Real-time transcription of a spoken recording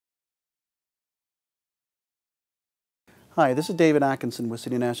Hi, this is David Atkinson with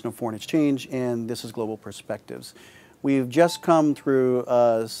City National Foreign Exchange, and this is Global Perspectives. We've just come through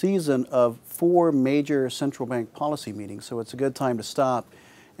a season of 4 major central bank policy meetings, so it's a good time to stop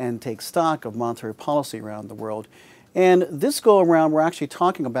and take stock of monetary policy around the world. And this go around, we're actually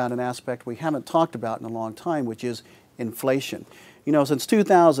talking about an aspect we haven't talked about in a long time, which is inflation. You know, since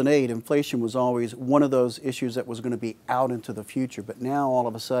 2008, inflation was always one of those issues that was going to be out into the future, but now all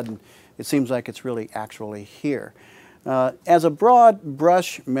of a sudden it seems like it's really actually here. As a broad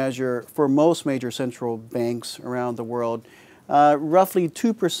brush measure for most major central banks around the world, roughly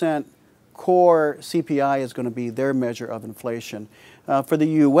 2% core CPI is going to be their measure of inflation. For the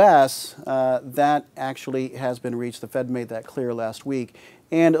U.S., that actually has been reached. The Fed made that clear last week.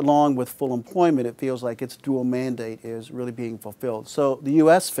 And along with full employment, it feels like its dual mandate is really being fulfilled. So the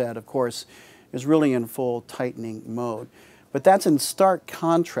U.S. Fed, of course, is really in full tightening mode. But that's in stark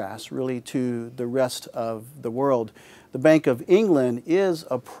contrast, really, to the rest of the world. The Bank of England is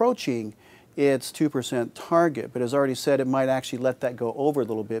approaching its 2% target, but as already said, it might actually let that go over a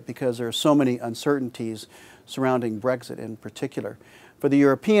little bit because there are so many uncertainties surrounding Brexit in particular. For the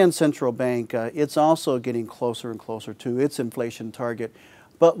European Central Bank, it's also getting closer and closer to its inflation target,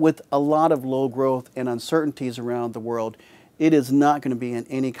 but with a lot of low growth and uncertainties around the world, it is not going to be in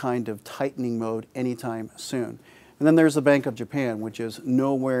any kind of tightening mode anytime soon. And then there's the Bank of Japan, which is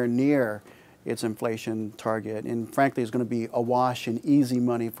nowhere near its inflation target, and frankly is going to be awash in easy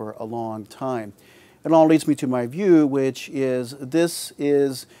money for a long time. It all leads me to my view, which is this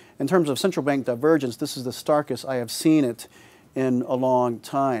is, in terms of central bank divergence, this is the starkest I have seen it in a long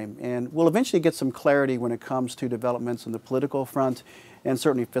time. And we'll eventually get some clarity when it comes to developments on the political front and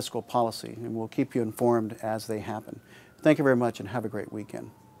certainly fiscal policy, and we'll keep you informed as they happen. Thank you very much and have a great weekend.